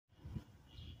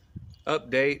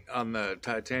Update on the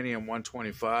Titanium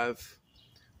 125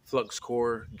 flux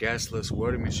core gasless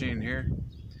welding machine here.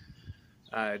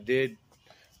 I did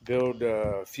build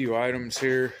a few items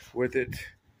here with it.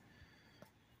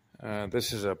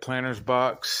 This is a planter's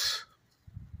box.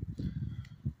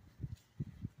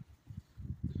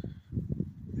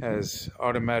 Has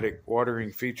automatic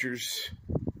watering features.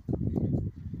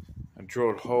 I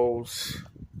drilled holes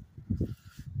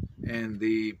in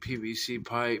the PVC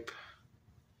pipe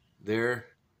there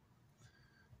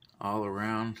all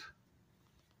around,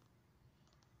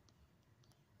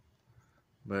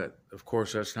 but of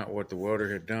course that's not what the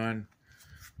welder had done.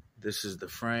 This is the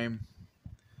frame.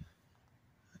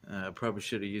 Probably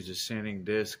should have used a sanding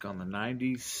disc on the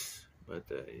 90s, but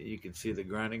you can see the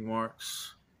grinding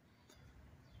marks.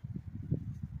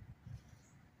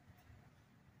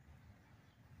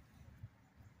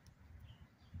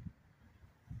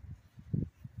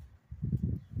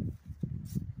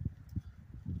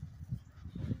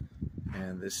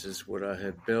 And this is what I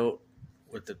had built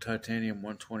with the Titanium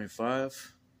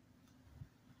 125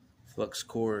 flux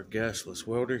core gasless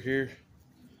welder here.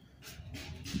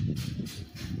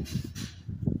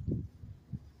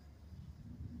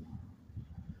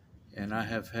 And I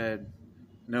have had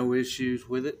no issues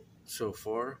with it so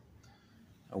far.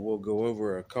 I will go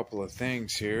over a couple of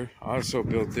things here. I also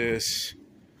built this.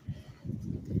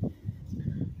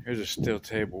 Here's a steel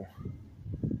table.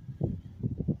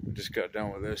 I just got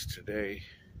done with this today.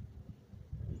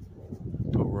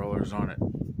 Put rollers on it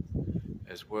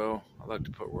as well. I like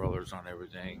to put rollers on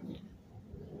everything.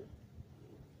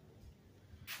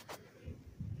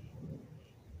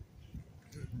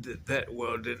 That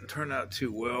weld didn't turn out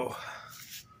too well.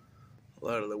 A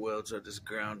lot of the welds I just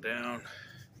ground down.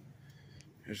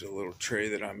 Here's a little tray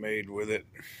that I made with it.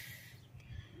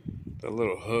 The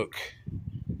little hook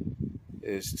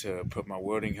is to put my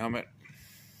welding helmet.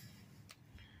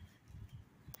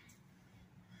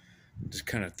 Just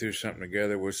kind of threw something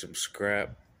together with some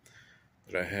scrap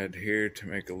that I had here to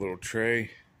make a little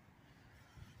tray.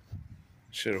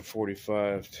 Should have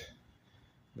 45'd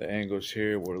the angles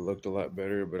here, would have looked a lot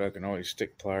better, but I can always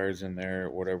stick pliers in there,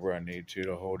 whatever I need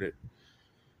to hold it.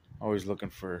 Always looking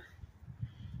for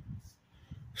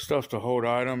stuff to hold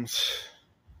items.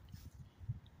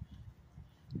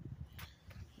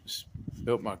 Just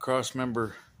built my cross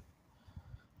member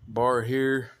bar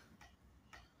here.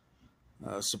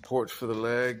 Supports for the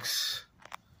legs.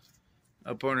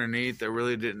 Up underneath, I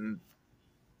really didn't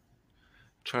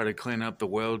try to clean up the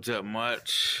welds that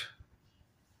much.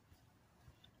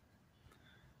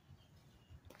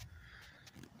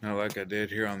 Not like I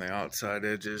did here on the outside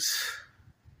edges.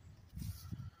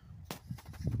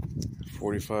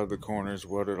 45 the corners,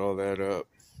 welded all that up.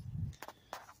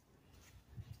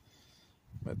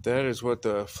 But that is what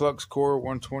the flux core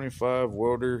 125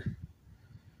 welder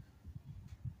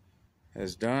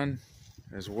has done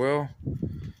as well.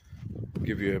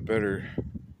 Give you a better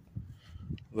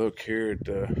look here at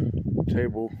the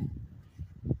table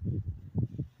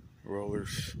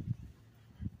rollers.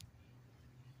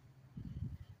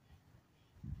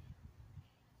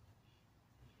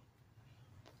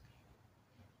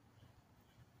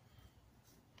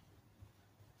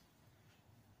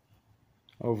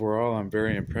 Overall, I'm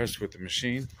very impressed with the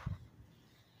machine.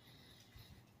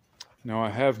 Now, I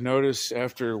have noticed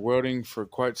after welding for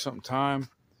quite some time,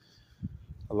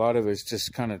 a lot of it's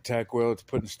just kind of tack welds,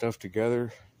 putting stuff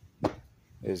together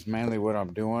is mainly what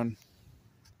I'm doing.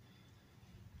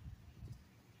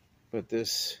 But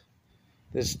this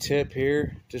tip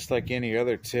here, just like any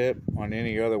other tip on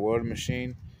any other welding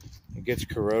machine, it gets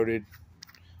corroded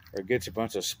or it gets a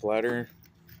bunch of splatter,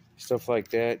 stuff like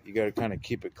that. You got to kind of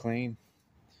keep it clean.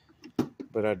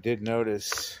 But I did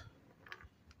notice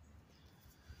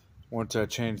once I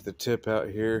changed the tip out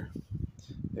here,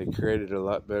 it created a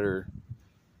lot better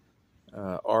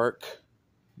arc.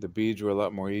 The beads were a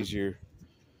lot more easier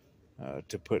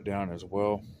to put down as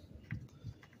well.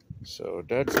 So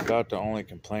that's about the only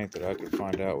complaint that I could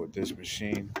find out with this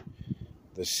machine.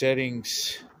 The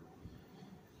settings,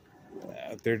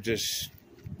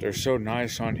 they're so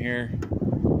nice on here.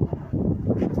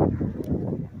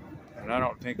 And I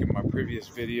don't think in my previous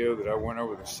video that I went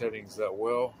over the settings that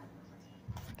well.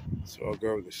 So I'll go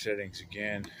over the settings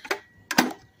again.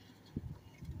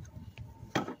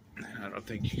 I don't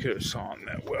think you could have saw them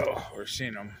that well or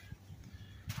seen them.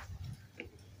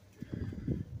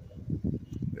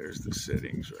 There's the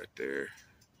settings right there.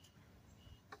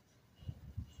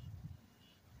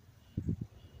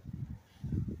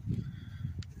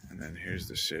 And then here's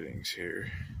the settings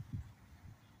here.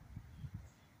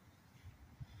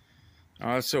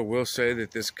 I also will say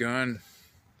that this gun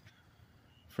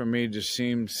for me just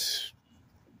seems,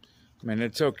 I mean,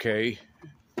 it's okay,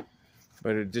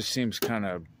 but it just seems kind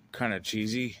of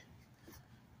cheesy.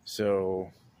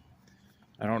 So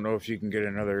I don't know if you can get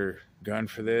another gun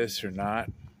for this or not.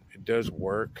 It does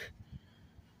work,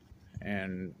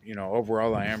 and you know,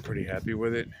 overall I am pretty happy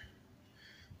with it.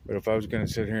 But if I was going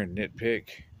to sit here and nitpick,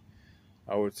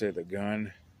 I would say the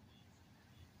gun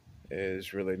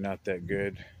is really not that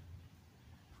good.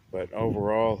 But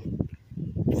overall,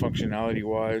 functionality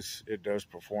wise, it does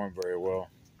perform very well.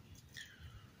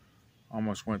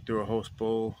 Almost went through a whole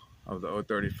spool of the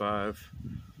 035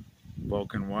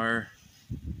 Vulcan wire.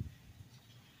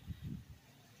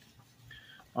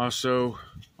 Also,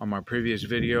 on my previous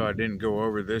video, I didn't go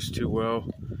over this too well,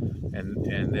 and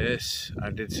this, I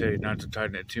did say not to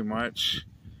tighten it too much.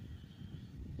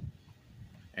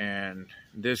 And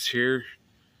this here,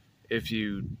 if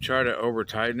you try to over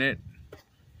tighten it,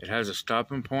 it has a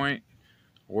stopping point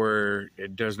where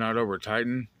it does not over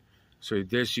tighten. So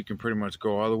this, you can pretty much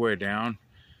go all the way down,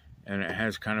 and it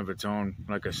has kind of its own,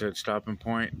 like I said, stopping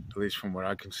point, at least from what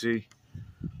I can see.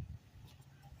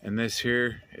 And this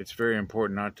here, it's very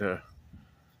important not to,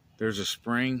 there's a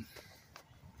spring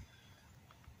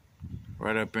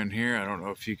right up in here. I don't know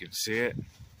if you can see it.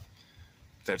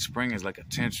 That spring is like a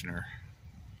tensioner.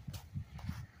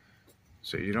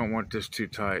 So you don't want this too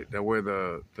tight. That way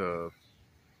the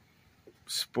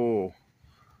spool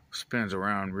spins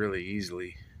around really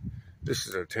easily. This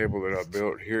is a table that I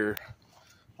built here.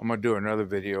 I'm gonna do another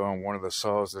video on one of the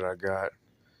saws that I got,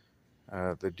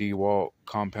 the DeWalt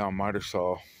compound miter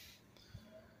saw.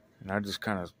 And I just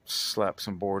kind of slapped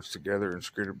some boards together and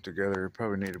screwed them together.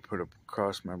 Probably need to put a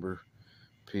cross member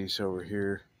piece over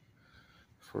here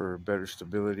for better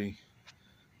stability.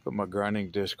 Put my grinding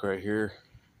disc right here.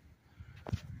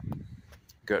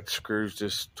 Got screws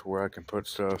just to where I can put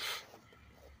stuff.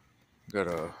 Got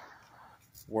a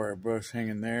wire brush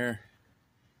hanging there.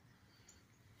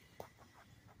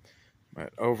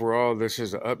 But overall, this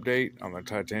is an update on the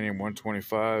Titanium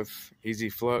 125 Easy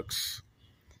Flux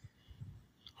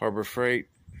Harbor Freight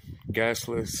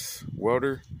gasless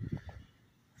welder.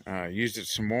 Used it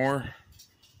some more,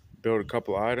 built a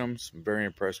couple items. I'm very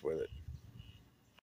impressed with it.